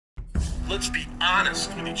let's be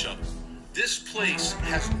honest with each other. This place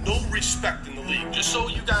has no respect in the league, just so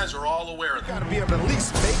you guys are all aware of that. Got to be able to at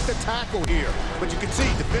least make the tackle here. But you can see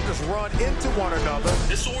defenders run into one another.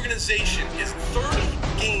 This organization is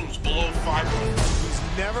 30 games below 500.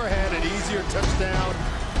 He's never had an easier touchdown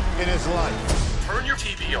in his life. Turn your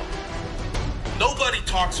TV on. Nobody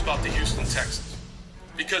talks about the Houston Texans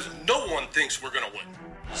because no one thinks we're going to win.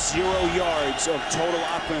 0 yards of total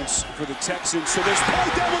offense for the Texans. So this play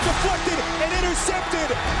that was deflected and intercepted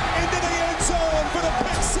into the end zone for the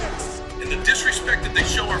pick six. And the disrespect that they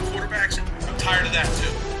show our quarterbacks, I'm tired of that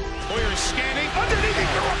too. Hoyer is scanning underneath. He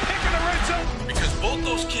threw a pick in the red zone. Because both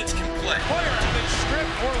those kids can play. Hoyer having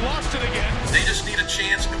stripped or lost it again. They just need a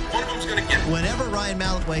chance, and one of them's going to get it. Whenever Ryan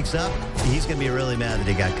Mallett wakes up, he's going to be really mad that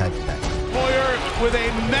he got cut today. Hoyer with a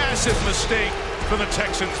massive mistake for the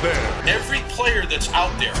Texans there. Every player that's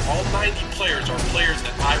out there, all 90 players, are players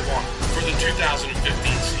that I want for the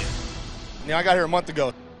 2015 season. I got here a month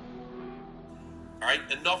ago. All right,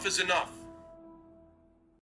 enough is enough.